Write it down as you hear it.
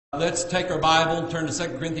Let's take our Bible, turn to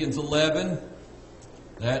 2 Corinthians 11.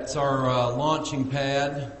 That's our launching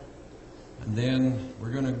pad. And then we're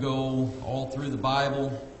going to go all through the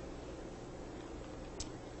Bible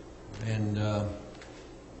and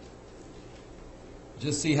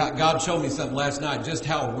just see how God showed me something last night, just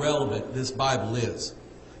how relevant this Bible is.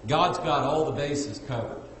 God's got all the bases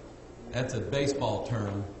covered. That's a baseball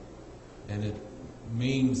term, and it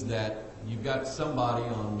means that you've got somebody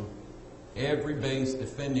on every base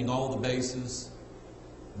defending all the bases,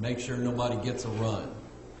 make sure nobody gets a run.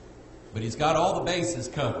 But He's got all the bases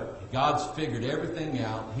covered. God's figured everything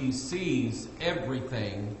out. He sees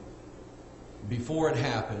everything before it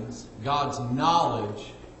happens. God's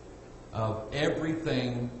knowledge of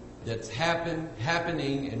everything that's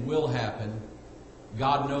happening, and will happen,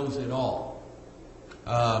 God knows it all.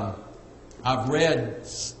 I've read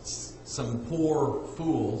some poor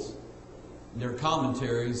fools, their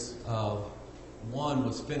commentaries. One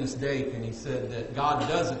was Finis Dake, and he said that God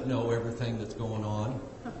doesn't know everything that's going on.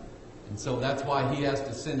 And so that's why He has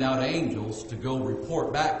to send out angels to go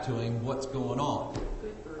report back to Him what's going on.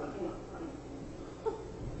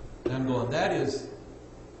 And I'm going, that is,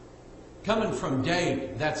 coming from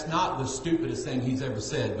Dake, that's not the stupidest thing he's ever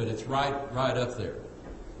said, but it's right up there.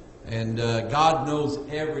 And God knows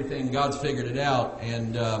everything. God's figured it out.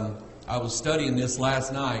 And I was studying this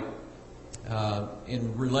last night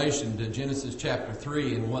in relation to Genesis chapter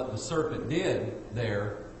 3 and what the serpent did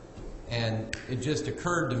there. And it just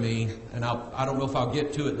occurred to me, and I don't know if I'll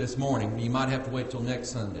get to it this morning. You might have to wait till next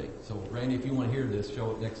Sunday. So, Randy, if you want to hear this,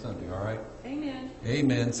 show it next Sunday, all right? Amen.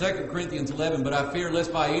 Amen. 2 Corinthians 11, but I fear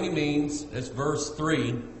lest by any means, that's verse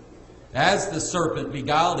 3, as the serpent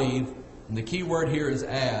beguiled Eve, and the key word here is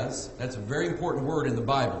as. That's a very important word in the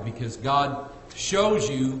Bible, because God shows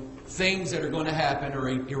you things that are going to happen, or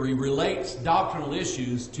He relates doctrinal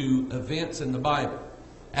issues to events in the Bible.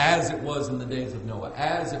 As it was in the days of Noah,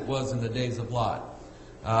 as it was in the days of Lot,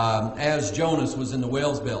 as Jonas was in the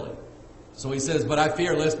whale's belly. So he says, but I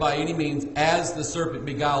fear lest by any means, as the serpent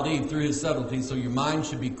beguiled Eve through his subtlety, so your mind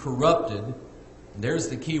should be corrupted. And there's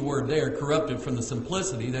the key word there, corrupted from the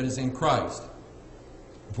simplicity that is in Christ.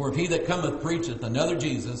 For if he that cometh preacheth another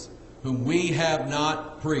Jesus, whom we have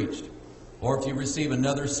not preached, or if you receive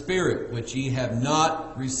another spirit, which ye have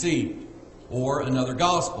not received, or another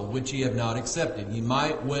gospel, which ye have not accepted, ye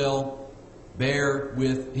might well bear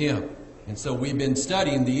with him. And so we've been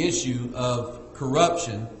studying the issue of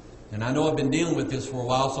corruption. And I know I've been dealing with this for a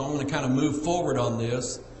while, so I'm going to kind of move forward on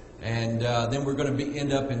this. And then we're going to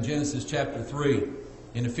end up in Genesis chapter 3.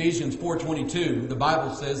 In Ephesians 4:22, the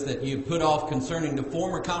Bible says that you put off concerning the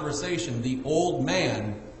former conversation the old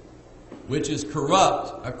man, which is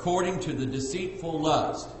corrupt according to the deceitful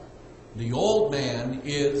lust. The old man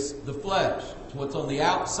is the flesh. It's what's on the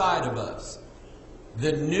outside of us.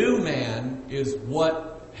 The new man is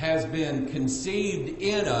what has been conceived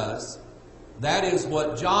in us. That is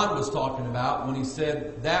what John was talking about when he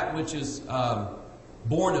said, that which is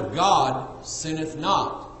born of God sinneth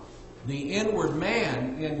not. The inward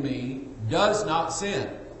man in me does not sin,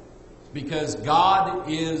 because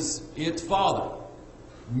God is its father.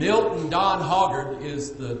 Milton Don Hoggard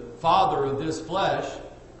is the father of this flesh.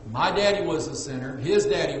 My daddy was a sinner. His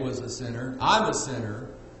daddy was a sinner. I'm a sinner.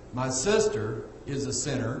 My sister is a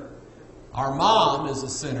sinner. Our mom is a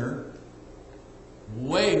sinner.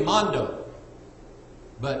 Way mondo.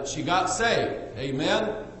 But she got saved.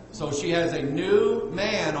 Amen? So she has a new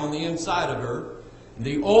man on the inside of her.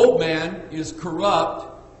 The old man is corrupt,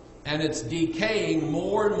 and it's decaying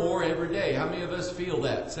more and more every day. How many of us feel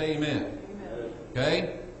that? Say amen. Amen.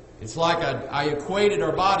 Okay? It's like I equated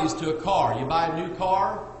our bodies to a car. You buy a new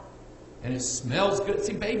car, and it smells good.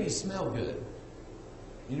 See, babies smell good.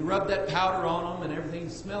 You rub that powder on them, and everything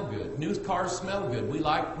smells good. New cars smell good. We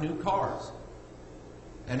like new cars.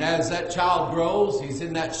 And as that child grows, he's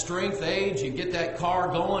in that strength age, you get that car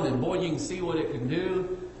going, and boy, you can see what it can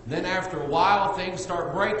do. Then after a while, things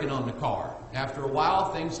start breaking on the car. After a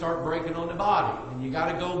while, things start breaking on the body. And you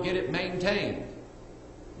got to go get it maintained.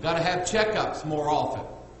 You've got to have checkups more often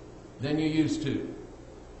than you used to.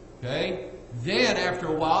 Okay? Then after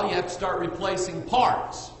a while, you have to start replacing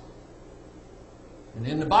parts. And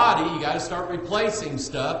in the body, you got to start replacing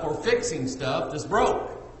stuff or fixing stuff that's broke.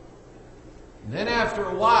 And then after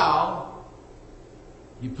a while,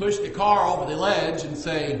 you push the car over the ledge and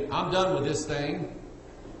say, I'm done with this thing.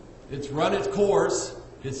 It's run its course.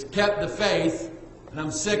 It's kept the faith. And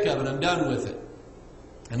I'm sick of it. I'm done with it.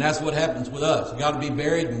 And that's what happens with us. You've got to be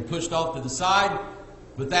buried and pushed off to the side.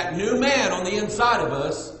 But that new man on the inside of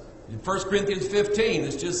us, in 1 Corinthians 15,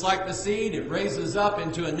 it's just like the seed. It raises up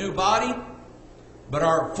into a new body. But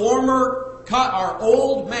our former our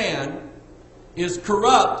old man is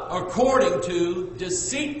corrupt according to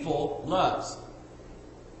deceitful lust.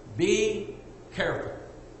 Be careful.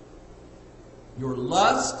 Your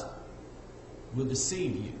lust will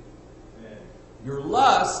deceive you. Your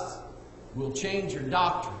lust will change your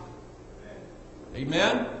doctrine.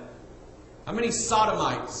 Amen? How many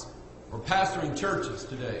sodomites are pastoring churches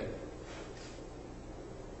today?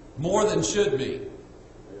 More than should be.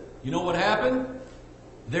 You know what happened?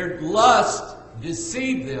 Their lust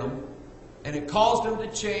deceived them, and it caused them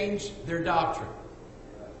to change their doctrine.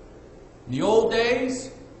 In the old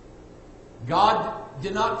days, God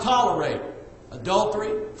did not tolerate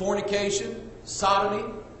adultery, fornication,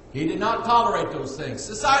 sodomy. He did not tolerate those things.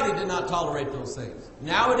 Society did not tolerate those things.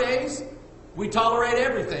 Nowadays, we tolerate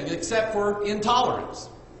everything except for intolerance.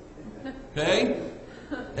 Okay?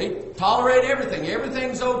 They tolerate everything.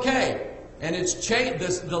 Everything's okay. And it's changed.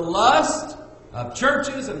 The lust of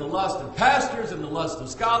churches and the lust of pastors and the lust of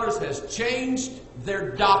scholars has changed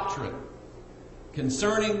their doctrine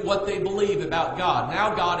concerning what they believe about God.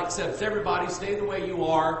 Now God accepts everybody, stay the way you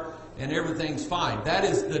are, and everything's fine. That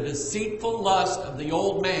is the deceitful lust of the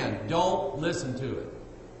old man. Don't listen to it.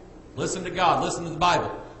 Listen to God. Listen to the Bible.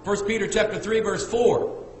 1 Peter chapter 3, verse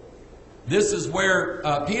 4. This is where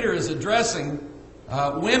Peter is addressing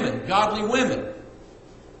women, godly women.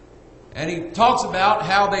 And he talks about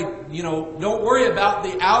how they, don't worry about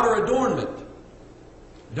the outer adornment.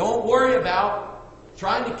 Don't worry about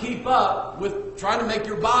trying to keep up with trying to make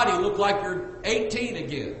your body look like you're 18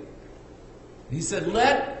 again. He said,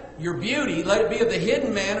 let your beauty, let it be of the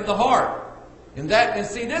hidden man of the heart. And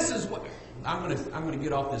see, this is what I'm going to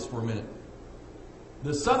get off this for a minute.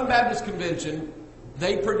 The Southern Baptist Convention,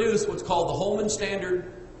 they produce what's called the Holman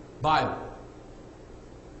Standard Bible.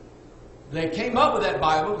 They came up with that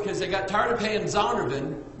Bible because they got tired of paying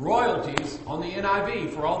Zondervan royalties on the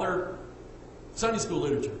NIV for all their Sunday school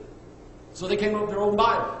literature. So they came up with their own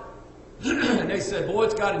Bible. And they said, boy,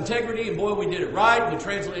 it's got integrity, and boy, we did it right, and we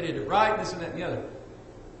translated it right, and this and that and the other.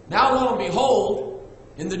 Now, lo and behold,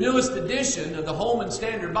 in the newest edition of the Holman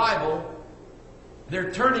Standard Bible,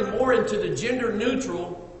 they're turning more into the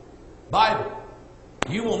gender-neutral Bible.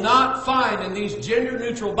 You will not find in these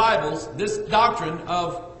gender-neutral Bibles this doctrine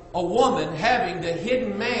of a woman having the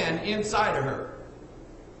hidden man inside of her.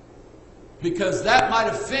 Because that might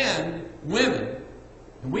offend women.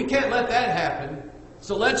 And we can't let that happen.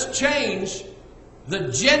 So let's change the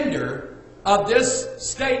gender of this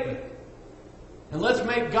statement. And let's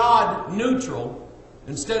make God neutral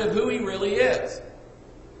instead of who He really is.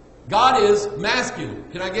 God is masculine.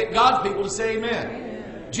 Can I get God's people to say amen?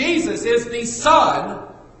 Amen. Jesus is the Son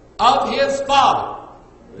of His Father.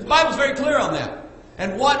 The Bible's very clear on that.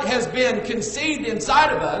 And what has been conceived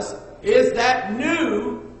inside of us is that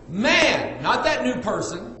new man. Not that new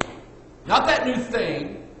person. Not that new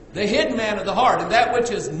thing. The hidden man of the heart. And that which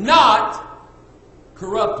is not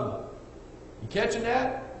corruptible. You catching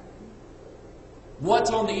that?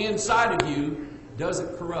 What's on the inside of you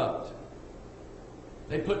doesn't corrupt.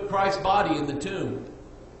 They put Christ's body in the tomb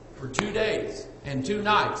for 2 days and 2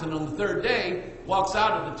 nights. And on the 3rd day, walks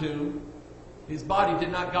out of the tomb. His body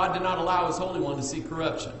God did not allow His Holy One to see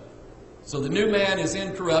corruption. So the new man is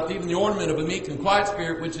incorrupt, even the ornament of a meek and quiet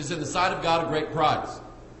spirit, which is in the sight of God a great price.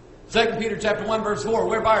 2 Peter chapter 1, verse 4,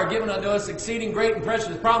 whereby are given unto us exceeding great and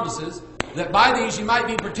precious promises, that by these you might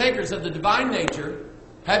be partakers of the divine nature,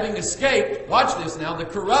 having escaped, watch this now, the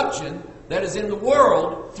corruption that is in the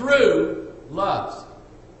world through lust.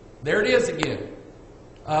 There it is again.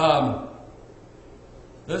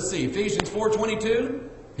 Let's see, Ephesians 4:22.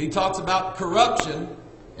 He talks about corruption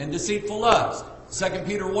and deceitful lust. 2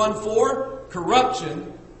 Peter 1:4,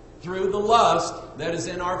 corruption through the lust that is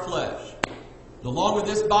in our flesh. The longer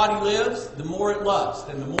this body lives, the more it lusts.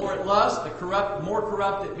 And the more it lusts, the more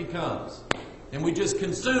corrupt it becomes. And we're just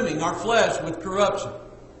consuming our flesh with corruption.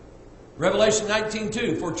 Revelation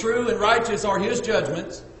 19:2, for true and righteous are His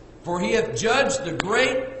judgments, for He hath judged the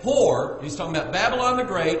great whore, he's talking about Babylon the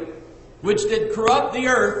Great, which did corrupt the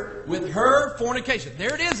earth with her fornication.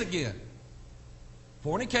 There it is again.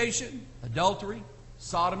 Fornication, adultery,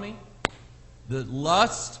 sodomy, the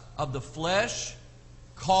lust of the flesh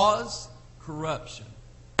cause corruption.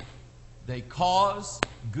 They cause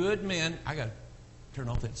good men. I got to turn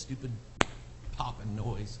off that stupid popping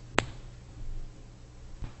noise.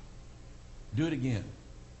 Do it again.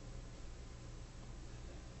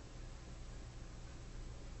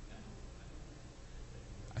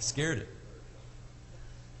 I scared it.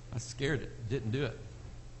 Didn't do it.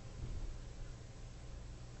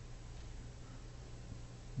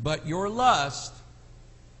 But your lust,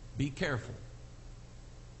 be careful.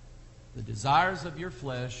 The desires of your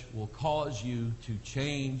flesh will cause you to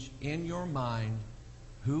change in your mind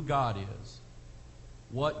who God is,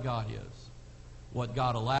 what God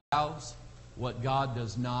allows, what God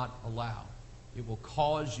does not allow. It will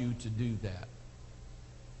cause you to do that.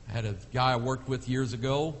 I had a guy I worked with years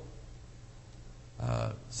ago,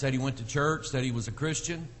 said he went to church, said he was a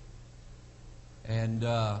Christian, and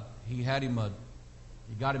he got him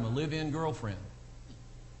a live-in girlfriend.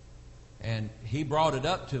 And he brought it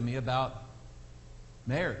up to me about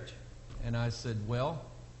marriage. And I said, well,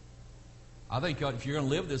 I think if you're going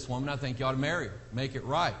to live with this woman, I think you ought to marry her. Make it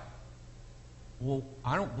right. Well,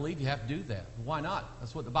 I don't believe you have to do that. Why not?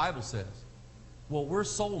 That's what the Bible says. Well, we're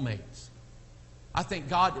soulmates. I think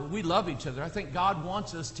God, we love each other. I think God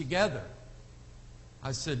wants us together.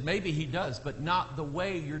 I said, maybe He does, but not the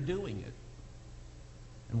way you're doing it.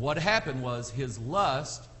 And what happened was his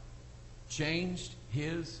lust changed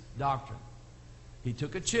his doctrine. He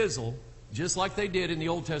took a chisel, just like they did in the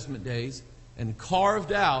Old Testament days, and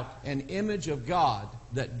carved out an image of God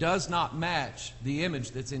that does not match the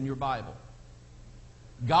image that's in your Bible.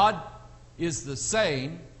 God is the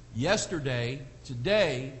same yesterday,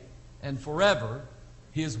 today, and forever.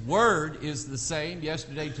 His Word is the same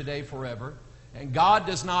yesterday, today, forever. And God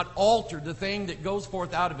does not alter the thing that goes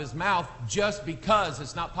forth out of His mouth just because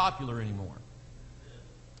it's not popular anymore.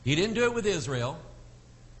 He didn't do it with Israel.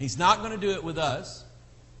 He's not going to do it with us.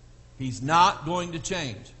 He's not going to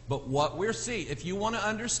change. But what we're seeing, if you want to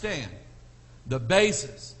understand the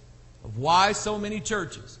basis of why so many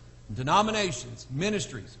churches, denominations,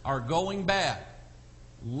 ministries are going bad,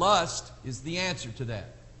 lust is the answer to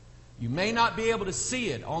that. You may not be able to see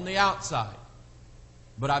it on the outside,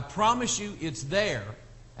 but I promise you it's there,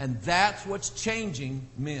 and that's what's changing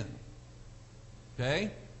men. Okay?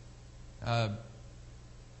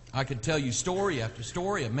 I could tell you story after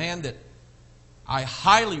story. A man that I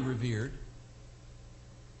highly revered,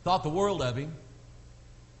 thought the world of him,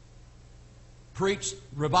 preached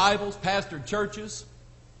revivals, pastored churches,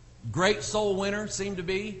 great soul winner seemed to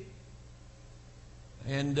be,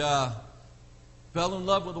 and fell in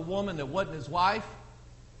love with a woman that wasn't his wife,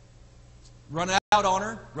 run out on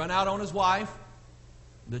her, run out on his wife.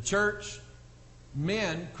 The church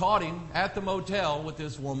men caught him at the motel with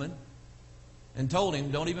this woman and told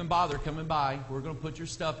him, don't even bother coming by. We're going to put your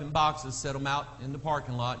stuff in boxes, set them out in the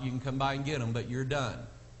parking lot. You can come by and get them, but you're done.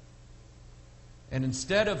 And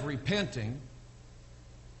instead of repenting,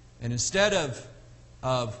 and instead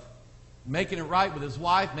of making it right with his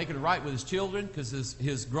wife, making it right with his children, because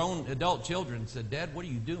his grown adult children said, Dad, what are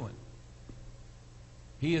you doing?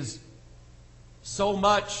 He is so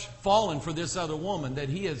much fallen for this other woman that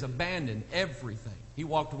he has abandoned everything. He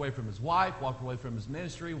walked away from his wife, walked away from his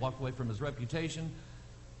ministry, walked away from his reputation.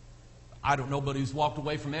 I don't know, but he's walked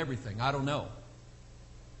away from everything. I don't know.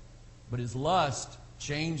 But his lust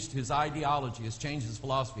changed his ideology, has changed his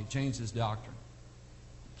philosophy, changed his doctrine.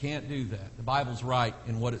 Can't do that. The Bible's right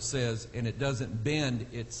in what it says, and it doesn't bend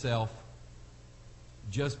itself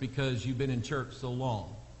just because you've been in church so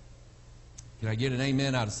long. Can I get an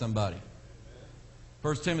amen out of somebody?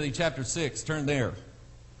 1 Timothy chapter 6, turn there.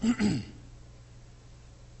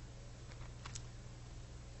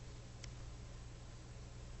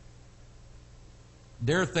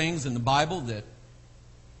 There are things in the Bible that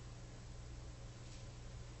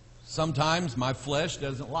sometimes my flesh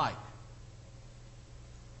doesn't like.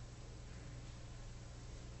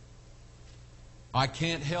 I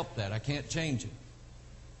can't help that. I can't change it.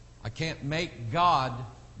 I can't make God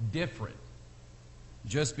different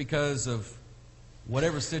just because of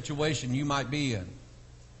whatever situation you might be in.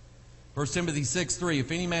 1 Timothy 6:3,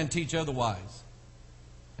 if any man teach otherwise,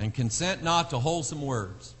 and consent not to wholesome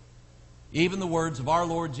words, even the words of our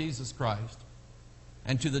Lord Jesus Christ,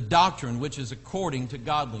 and to the doctrine which is according to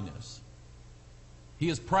godliness, he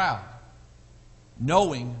is proud,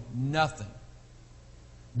 knowing nothing,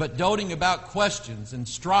 but doting about questions and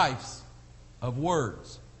strifes of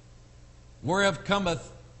words, whereof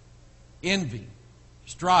cometh envy,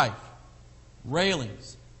 strife,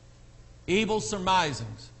 railings, evil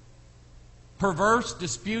surmisings, perverse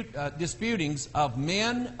disputings of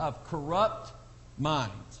men of corrupt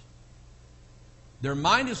minds. Their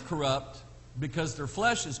mind is corrupt because their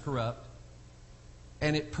flesh is corrupt,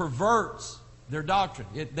 and it perverts their doctrine.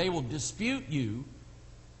 They will dispute you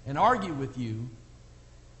and argue with you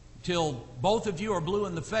till both of you are blue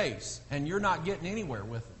in the face, and you're not getting anywhere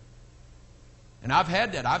with them. And I've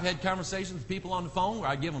had that. I've had conversations with people on the phone where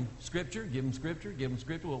I give them scripture, give them scripture, give them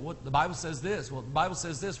scripture. Well, what the Bible says this. Well, the Bible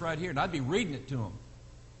says this right here, and I'd be reading it to them.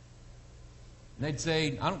 And they'd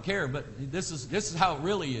say, I don't care, but this is how it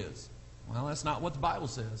really is. Well, that's not what the Bible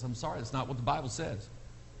says. I'm sorry, that's not what the Bible says.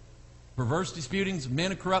 Perverse disputings of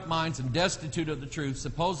men of corrupt minds and destitute of the truth,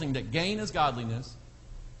 supposing that gain is godliness.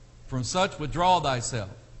 From such withdraw thyself.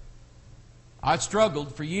 I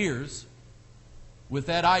struggled for years with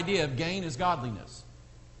that idea of gain is godliness.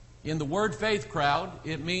 In the word faith crowd,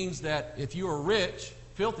 it means that if you are rich,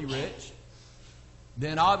 filthy rich,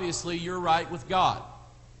 then obviously you're right with God.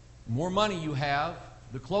 The more money you have,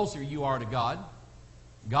 the closer you are to God.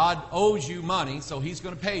 God owes you money, so He's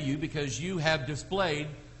going to pay you because you have displayed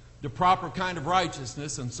the proper kind of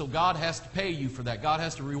righteousness, and so God has to pay you for that. God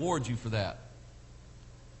has to reward you for that.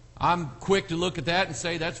 I'm quick to look at that and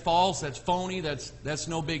say that's false, that's phony, that's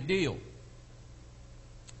no big deal.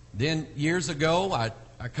 Then years ago,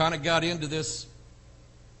 I kind of got into this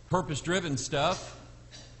purpose-driven stuff.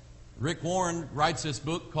 Rick Warren writes this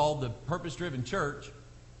book called The Purpose-Driven Church.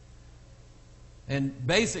 And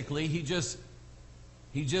basically, he's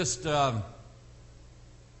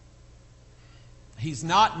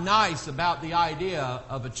not nice about the idea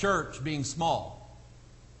of a church being small.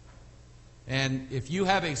 And if you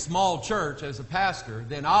have a small church as a pastor,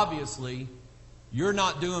 then obviously you're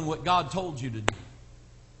not doing what God told you to do.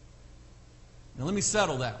 Now let me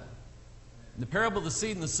settle that one. In the parable of the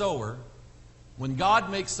seed and the sower, when God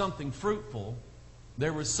makes something fruitful,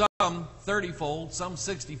 there was some 30-fold, some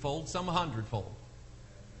 60-fold, some 100-fold.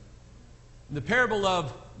 In the parable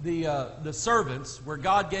of the servants, where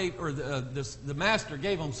God gave, or the master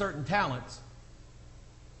gave them certain talents,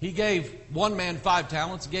 He gave one man 5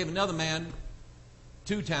 talents, He gave another man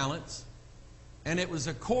 2 talents, and it was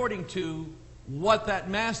according to what that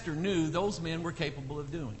master knew those men were capable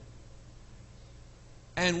of doing.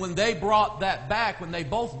 And when they brought that back, when they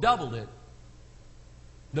both doubled it,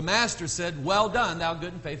 the master said, "Well done, thou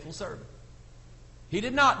good and faithful servant." He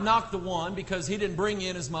did not knock the one because he didn't bring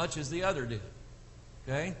in as much as the other did.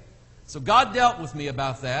 Okay? So God dealt with me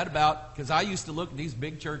about that, because I used to look at these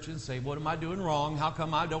big churches and say, what am I doing wrong? How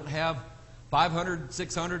come I don't have 500,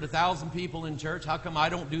 600, 1,000 people in church? How come I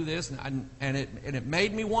don't do this? And it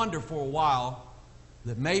made me wonder for a while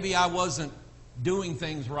that maybe I wasn't doing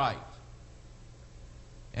things right.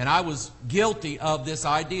 And I was guilty of this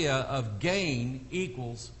idea of gain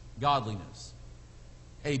equals godliness.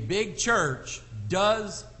 A big church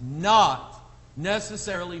does not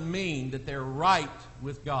necessarily mean that they're right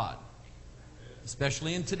with God.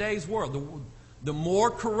 Especially in today's world. The more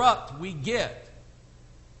corrupt we get,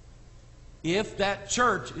 if that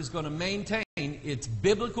church is going to maintain its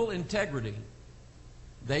biblical integrity,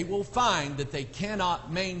 they will find that they cannot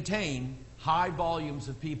maintain high volumes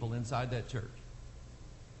of people inside that church.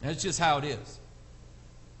 That's just how it is.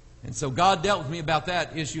 And so God dealt with me about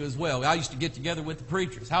that issue as well. I used to get together with the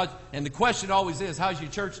preachers. And the question always is, how's your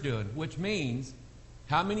church doing? Which means,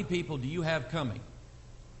 how many people do you have coming?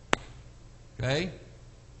 Okay?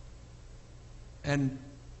 And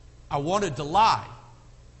I wanted to lie.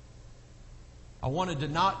 I wanted to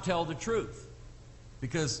not tell the truth.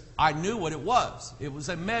 Because I knew what it was. It was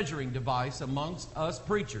a measuring device amongst us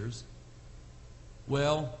preachers.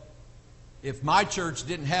 Well, if my church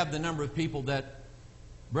didn't have the number of people that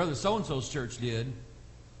Brother so-and-so's church did,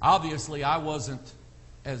 obviously I wasn't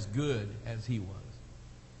as good as he was.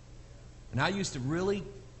 And that used to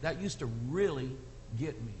really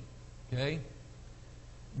get me. Okay?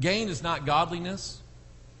 Gain is not godliness.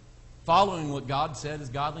 Following what God said is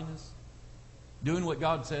godliness. Doing what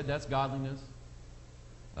God said, that's godliness.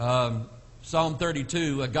 Psalm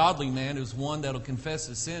 32, a godly man is one that will confess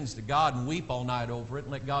his sins to God and weep all night over it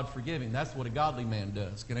and let God forgive him. That's what a godly man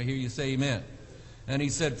does. Can I hear you say amen? And he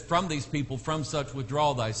said, from these people, from such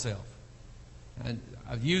withdraw thyself. And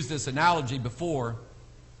I've used this analogy before.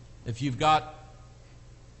 If you've got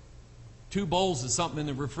 2 bowls of something in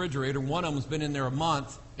the refrigerator, one of them's been in there a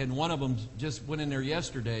month, and one of them just went in there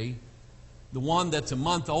yesterday, the one that's a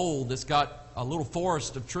month old, that's got a little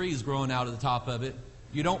forest of trees growing out of the top of it,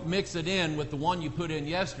 you don't mix it in with the one you put in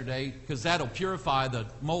yesterday, because that'll purify the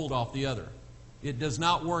mold off the other. It does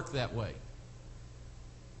not work that way.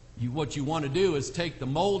 What you want to do is take the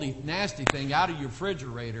moldy, nasty thing out of your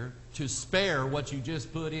refrigerator to spare what you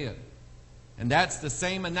just put in. And that's the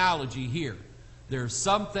same analogy here. There's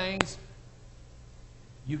some things,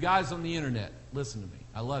 you guys on the internet, listen to me.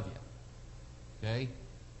 I love you. Okay?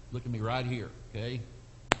 Look at me right here. Okay?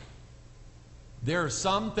 There are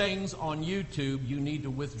some things on YouTube you need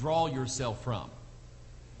to withdraw yourself from.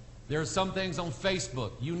 There are some things on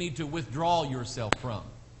Facebook you need to withdraw yourself from.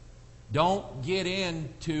 Don't get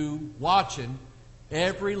into watching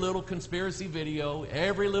every little conspiracy video,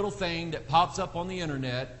 every little thing that pops up on the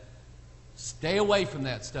internet. Stay away from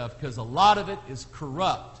that stuff, because a lot of it is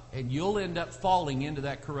corrupt, and you'll end up falling into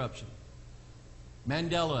that corruption.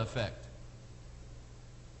 Mandela effect.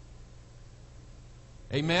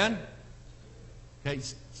 Amen? Okay,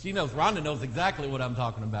 she knows, Rhonda knows exactly what I'm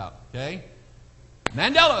talking about. Okay?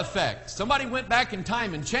 Mandela effect. Somebody went back in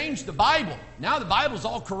time and changed the Bible. Now the Bible's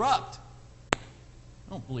all corrupt. I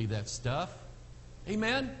don't believe that stuff.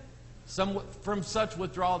 Amen? From such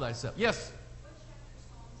withdraw thyself. Yes?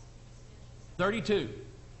 32.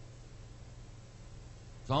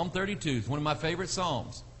 Psalm 32 is one of my favorite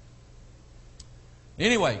psalms.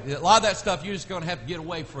 Anyway, a lot of that stuff you're just going to have to get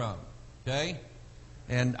away from. Okay?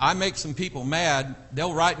 And I make some people mad.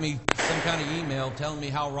 They'll write me some kind of email telling me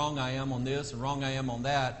how wrong I am on this and wrong I am on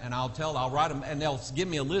that. And I'll write them, and they'll give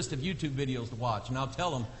me a list of YouTube videos to watch. And I'll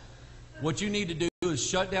tell them, what you need to do is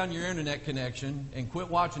shut down your internet connection and quit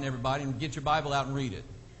watching everybody and get your Bible out and read it.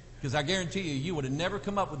 Because I guarantee you, you would have never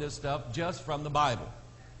come up with this stuff just from the Bible.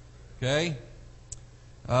 Okay?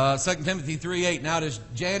 2 Timothy 3:8. Now as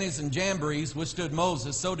Jannes and Jambres withstood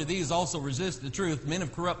Moses, so do these also resist the truth. Men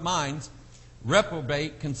of corrupt minds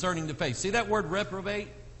reprobate concerning the faith. See that word reprobate?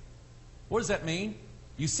 What does that mean?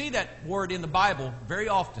 You see that word in the Bible very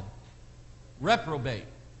often. Reprobate.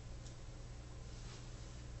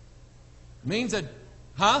 Means that,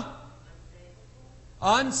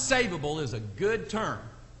 unsavable is a good term.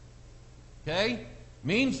 Okay?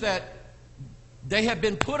 Means that they have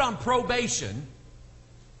been put on probation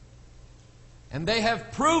and they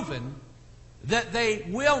have proven that they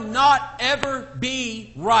will not ever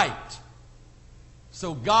be right.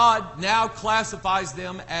 So God now classifies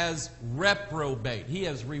them as reprobate. He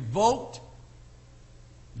has revoked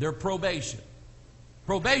their probation.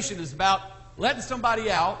 Probation is about letting somebody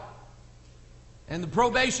out. And the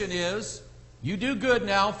probation is, you do good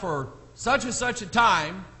now for such and such a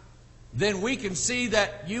time, then we can see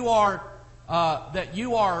that you are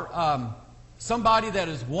somebody that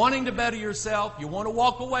is wanting to better yourself. You want to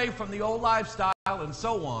walk away from the old lifestyle and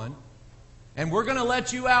so on. And we're going to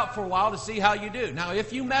let you out for a while to see how you do. Now,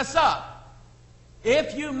 if you mess up,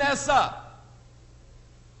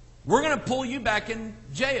 we're going to pull you back in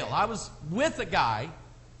jail. I was with a guy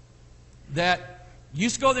that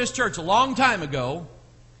used to go to this church a long time ago,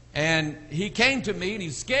 and he came to me and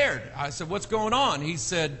he's scared. I said, what's going on? He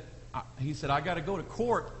said, I got to go to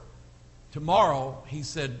court tomorrow. He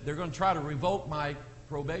said, they're going to try to revoke my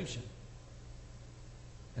probation.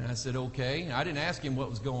 And I said, okay. I didn't ask him what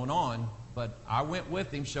was going on, but I went with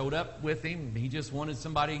him, showed up with him. He just wanted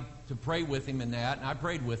somebody to pray with him in that, and I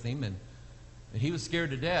prayed with him, and he was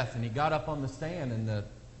scared to death. And he got up on the stand, and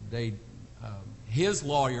his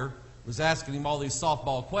lawyer was asking him all these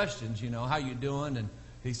softball questions, how you doing? And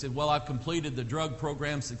he said, well, I've completed the drug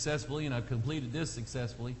program successfully, and I've completed this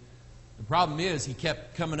successfully. The problem is he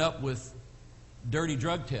kept coming up with dirty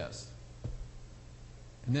drug tests.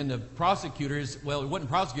 And then the prosecutor, it wasn't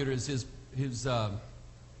prosecutor, it was his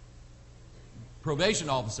probation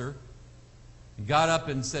officer, got up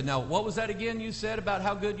and said, now, what was that again you said about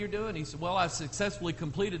how good you're doing? He said, well, I successfully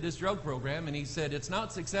completed this drug program. And he said, it's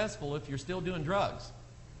not successful if you're still doing drugs.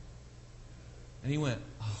 And he went,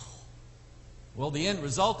 oh. Well, the end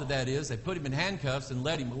result of that is they put him in handcuffs and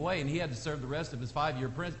led him away, and he had to serve the rest of his 5-year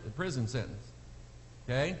prison sentence.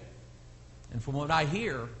 Okay? And from what I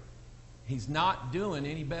hear, he's not doing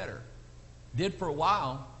any better. Did for a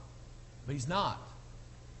while, but he's not.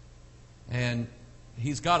 And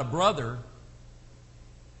he's got a brother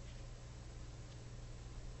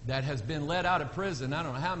that has been let out of prison I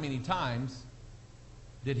don't know how many times.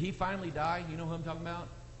 Did he finally die? You know who I'm talking about?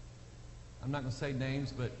 I'm not going to say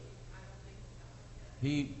names, but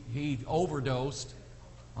he overdosed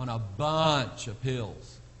on a bunch of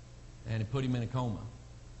pills, and it put him in a coma.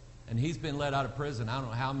 And he's been let out of prison I don't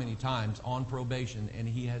know how many times on probation, and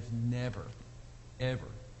he has never, ever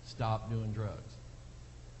stopped doing drugs.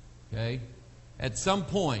 Okay? At some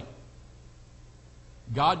point,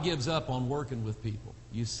 God gives up on working with people.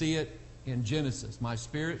 You see it in Genesis. My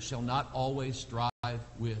spirit shall not always strive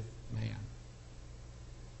with man.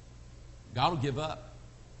 God will give up.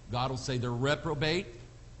 God will say they're reprobate.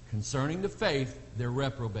 Concerning the faith, they're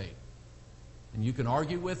reprobate. And you can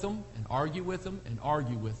argue with them, and argue with them, and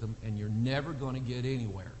argue with them, and you're never going to get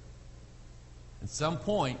anywhere. At some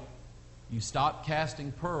point, you stop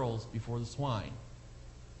casting pearls before the swine.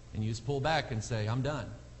 And you just pull back and say, I'm done.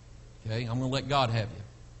 Okay? I'm going to let God have you.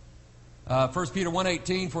 1 Peter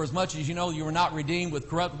 1:18, for as much as you know you were not redeemed with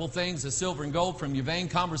corruptible things, as silver and gold, from your vain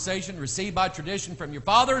conversation, received by tradition from your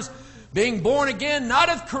fathers, being born again, not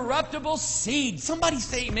of corruptible seed. Somebody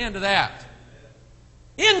say amen to that.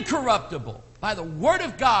 Incorruptible, by the word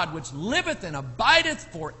of God, which liveth and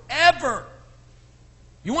abideth forever.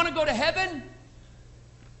 You want to go to heaven?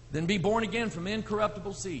 Then be born again from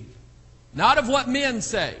incorruptible seed. Not of what men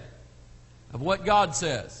say, of what God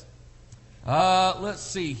says. Let's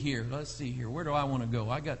see here. Where do I want to go?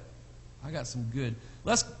 I got some good.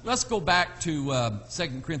 Let's go back to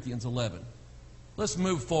 2 Corinthians 11. Let's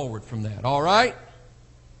move forward from that. All right?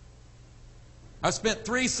 I spent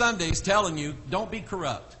 3 Sundays telling you, don't be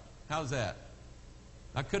corrupt. How's that?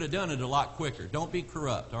 I could have done it a lot quicker. Don't be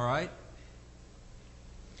corrupt, all right?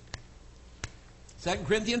 2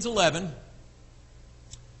 Corinthians 11,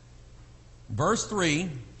 verse 3,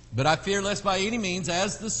 but I fear lest by any means,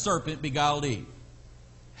 as the serpent beguiled Eve.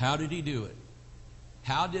 How did he do it?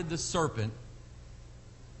 How did the serpent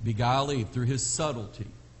beguile Eve? Through his subtlety.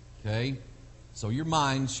 Okay? So your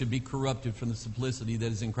mind should be corrupted from the simplicity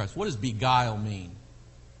that is in Christ. What does beguile mean?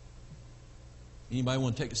 Anybody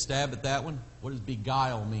want to take a stab at that one? What does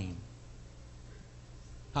beguile mean?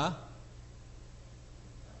 Huh?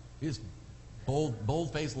 His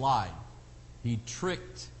bold-faced lie. He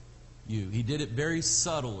tricked you. He did it very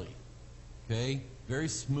subtly. Okay? Very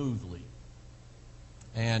smoothly.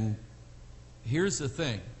 And here's the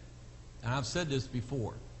thing. And I've said this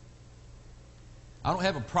before. I don't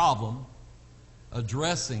have a problem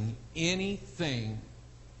addressing anything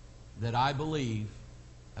that I believe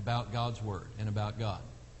about God's Word and about God.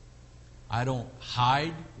 I don't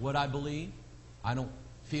hide what I believe. I don't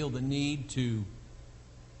feel the need to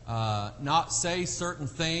not say certain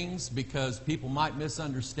things because people might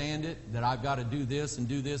misunderstand it, that I've got to do this and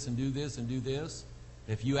do this and do this and do this.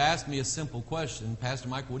 If you ask me a simple question, Pastor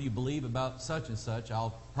Michael, what do you believe about such and such?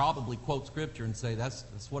 I'll probably quote Scripture and say, that's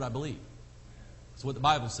what I believe. That's what the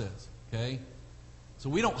Bible says. Okay? So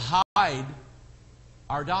we don't hide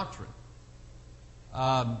our doctrine.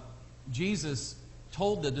 Jesus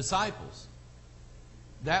told the disciples,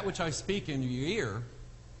 that which I speak in your ear,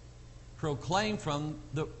 proclaim from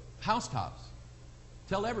the housetops.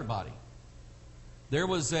 Tell everybody. There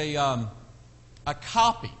was a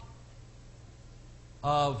copy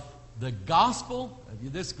of the gospel.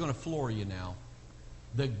 This is going to floor you now.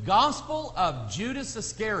 The gospel of Judas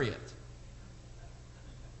Iscariot.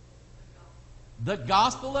 The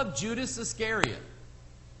gospel of Judas Iscariot.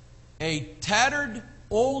 A tattered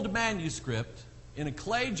old manuscript in a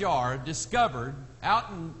clay jar discovered out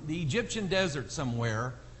in the Egyptian desert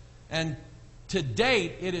somewhere. And to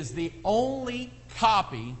date, it is the only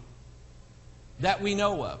copy that we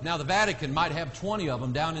know of. Now, the Vatican might have 20 of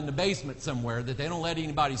them down in the basement somewhere that they don't let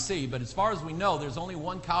anybody see. But as far as we know, there's only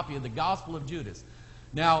one copy of the Gospel of Judas.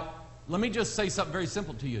 Now, let me just say something very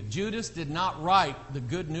simple to you. Judas did not write the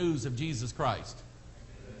good news of Jesus Christ.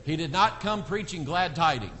 He did not come preaching glad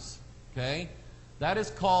tidings. Okay? That is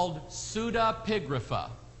called pseudepigrapha.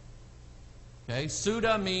 Okay?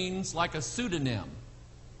 Pseudo means like a pseudonym.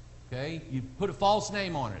 Okay? You put a false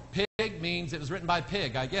name on it. Pig means it was written by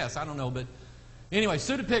pig, I guess. I don't know, but anyway,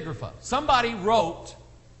 pseudepigrapha. Somebody wrote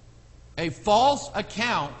a false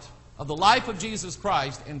account of the life of Jesus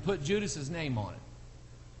Christ and put Judas's name on it.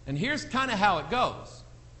 And here's kind of how it goes.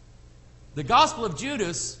 The Gospel of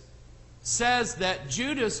Judas says that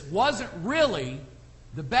Judas wasn't really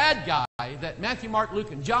the bad guy that Matthew, Mark,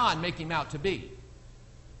 Luke, and John make him out to be.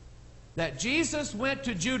 That Jesus went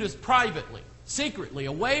to Judas privately, secretly,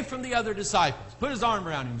 away from the other disciples, put his arm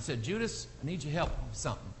around him and said, Judas, I need your help with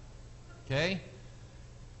something. Okay?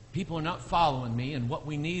 People are not following me, and what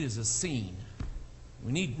we need is a scene.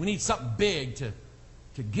 We need something big to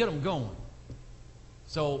get them going.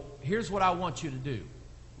 So here's what I want you to do.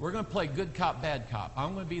 We're going to play good cop, bad cop.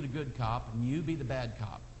 I'm going to be the good cop, and you be the bad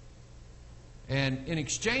cop. And in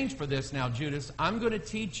exchange for this now, Judas, I'm going to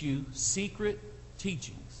teach you secret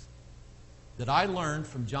teachings that I learned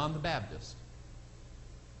from John the Baptist.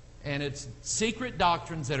 And it's secret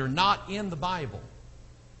doctrines that are not in the Bible.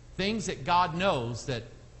 Things that God knows that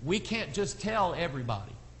we can't just tell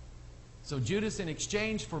everybody. So Judas, in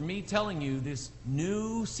exchange for me telling you this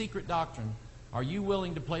new secret doctrine, are you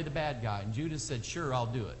willing to play the bad guy? And Judas said, sure, I'll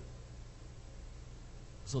do it.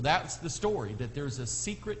 So that's the story, that there's a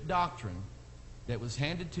secret doctrine that was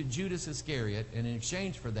handed to Judas Iscariot, and in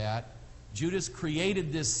exchange for that, Judas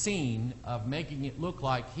created this scene of making it look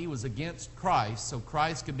like he was against Christ, so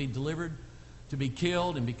Christ could be delivered to be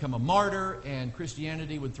killed and become a martyr, and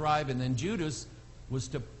Christianity would thrive. And then Judas was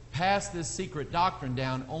to pass this secret doctrine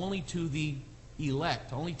down only to the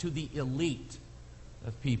elect, only to the elite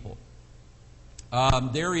of people.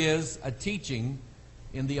 There is a teaching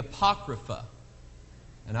in the Apocrypha,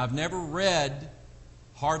 and I've never read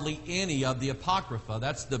hardly any of the Apocrypha.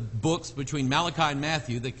 That's the books between Malachi and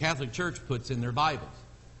Matthew the Catholic Church puts in their Bibles.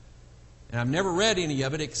 And I've never read any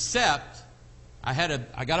of it except I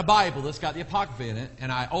got a Bible that's got the Apocrypha in it,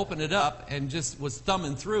 and I opened it up and just was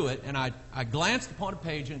thumbing through it, and I glanced upon a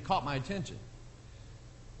page and it caught my attention.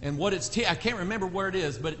 And what it's I can't remember where it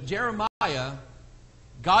is, but Jeremiah,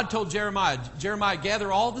 God told Jeremiah,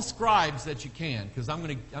 gather all the scribes that you can, because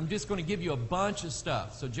I'm just going to give you a bunch of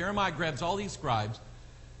stuff. So Jeremiah grabs all these scribes,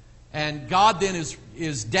 and God then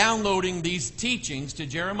is downloading these teachings to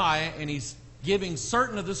Jeremiah, and He's giving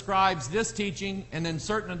certain of the scribes this teaching, and then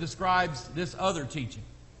certain of the scribes this other teaching.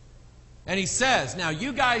 And He says, now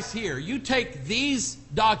you guys here, you take these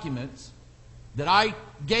documents that I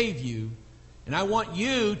gave you, and I want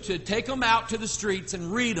you to take them out to the streets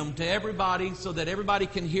and read them to everybody so that everybody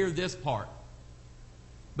can hear this part.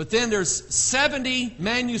 But then there's 70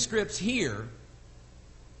 manuscripts here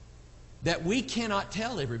that we cannot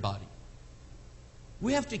tell everybody.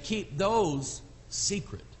 We have to keep those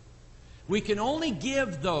secret. We can only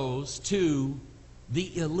give those to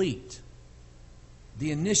the elite,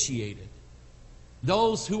 the initiated,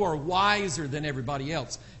 those who are wiser than everybody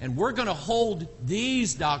else. And we're going to hold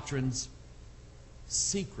these doctrines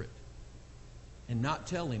secret and not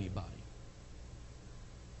tell anybody.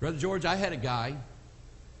 Brother George, I had a guy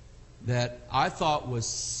that I thought was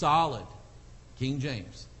solid, King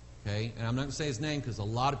James. Okay? And I'm not going to say his name because a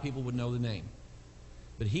lot of people would know the name.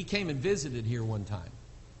 But he came and visited here one time.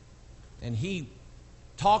 And he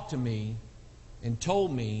talked to me and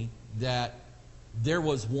told me that there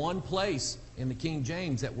was one place in the King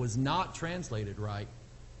James that was not translated right.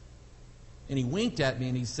 And he winked at me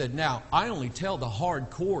and he said, now, I only tell the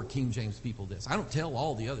hardcore King James people this. I don't tell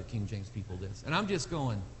all the other King James people this. And I'm just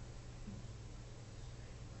going,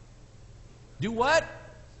 do what?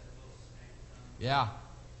 Yeah.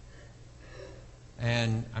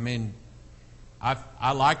 And, I mean,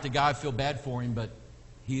 I like the guy, I feel bad for him, but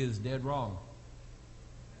he is dead wrong.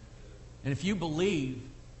 And if you believe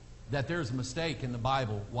that there's a mistake in the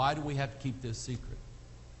Bible, why do we have to keep this secret?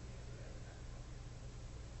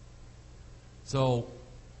 So,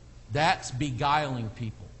 that's beguiling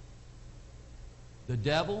people. The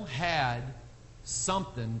devil had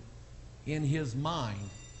something in his mind,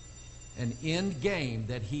 an end game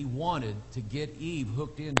that he wanted to get Eve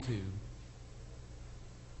hooked into,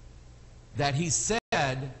 that he said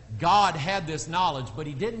God had this knowledge, but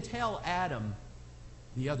He didn't tell Adam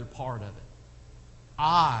the other part of it.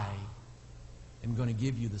 I am going to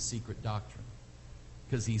give you the secret doctrine.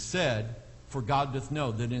 Because He said, for God doth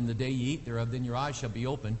know that in the day ye eat thereof, then your eyes shall be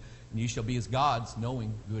open, and ye shall be as gods,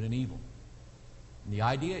 knowing good and evil. And the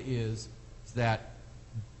idea is that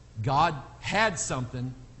God had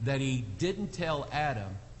something that He didn't tell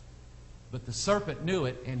Adam, but the serpent knew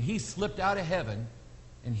it, and he slipped out of heaven,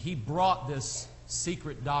 and he brought this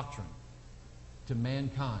secret doctrine to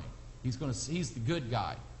mankind. He's the good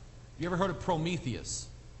guy. You ever heard of Prometheus?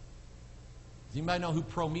 Does anybody know who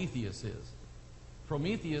Prometheus is?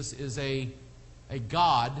 Prometheus is a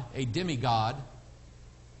god, a demigod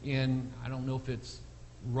in, I don't know if it's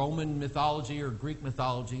Roman mythology or Greek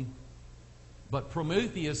mythology, but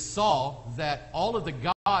Prometheus saw that all of the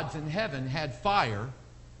gods in heaven had fire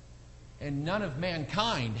and none of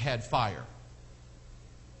mankind had fire.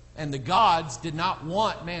 And the gods did not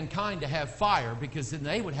want mankind to have fire because then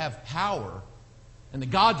they would have power, and the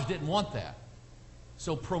gods didn't want that.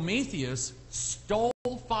 So Prometheus stole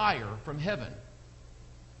fire from heaven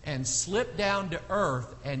and slipped down to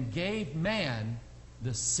earth and gave man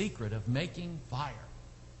the secret of making fire.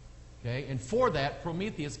 Okay? And for that,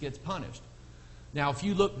 Prometheus gets punished. Now, if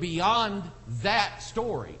you look beyond that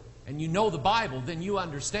story and you know the Bible, then you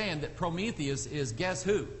understand that Prometheus is, guess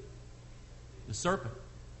who? The serpent,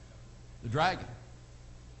 the dragon,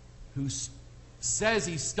 who says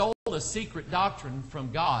he stole a secret doctrine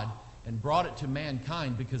from God and brought it to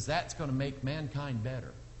mankind because that's going to make mankind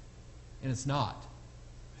better. And it's not.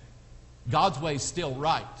 God's way is still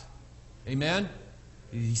right. Amen?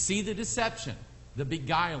 You see the deception, the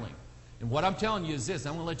beguiling. And what I'm telling you is this,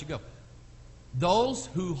 I'm going to let you go. Those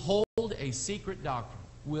who hold a secret doctrine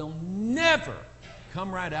will never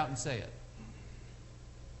come right out and say it.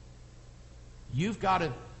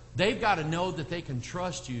 They've got to know that they can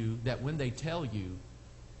trust you, that when they tell you,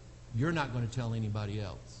 you're not going to tell anybody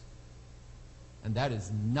else. And that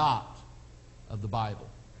is not of the Bible.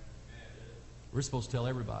 We're supposed to tell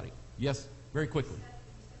everybody. Yes, very quickly.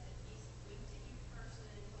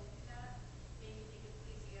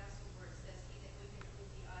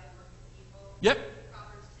 Yep.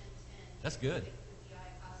 That's good.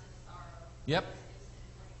 Yep.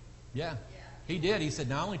 Yeah. He did. He said,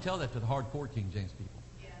 now I only tell that to the hardcore King James people.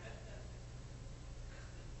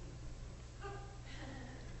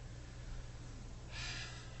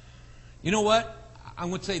 You know what? I'm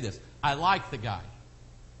going to say this. I like the guy.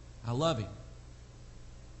 I love him.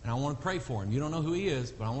 And I want to pray for him. You don't know who he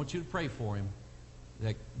is, but I want you to pray for him.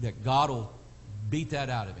 That God will beat that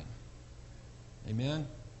out of him. Amen?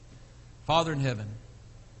 Father in heaven,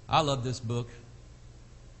 I love this book.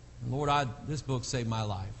 And Lord, this book saved my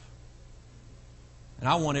life. And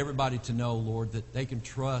I want everybody to know, Lord, that they can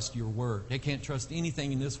trust your word. They can't trust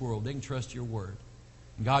anything in this world. They can trust your word.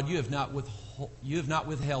 And God, you have not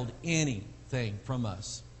withheld anything from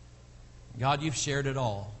us. God, you've shared it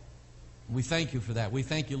all. And we thank you for that. We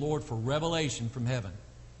thank you, Lord, for revelation from heaven,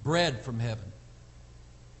 bread from heaven.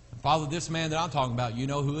 And Father, this man that I'm talking about, you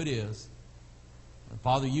know who it is. And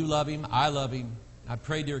Father, you love him. I love him. I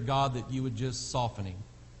pray, dear God, that you would just soften him.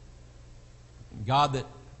 And God, that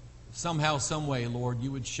somehow, some way, Lord,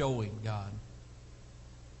 you would show him, God,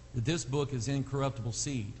 that this book is incorruptible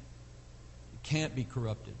seed. It can't be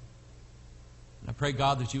corrupted. And I pray,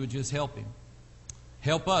 God, that you would just help him.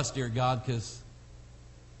 Help us, dear God, because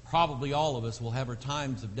probably all of us will have our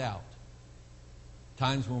times of doubt,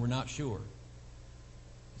 times when we're not sure.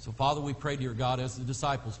 So, Father, we pray, dear God, as the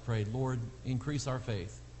disciples prayed, Lord, increase our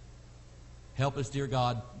faith. Help us, dear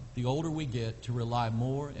God, the older we get, to rely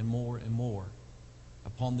more and more and more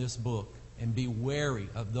upon this book and be wary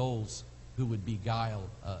of those who would beguile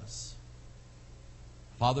us.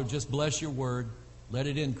 Father, just bless your word. Let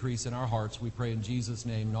it increase in our hearts, we pray in Jesus'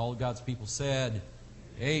 name. And all of God's people said,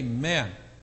 amen.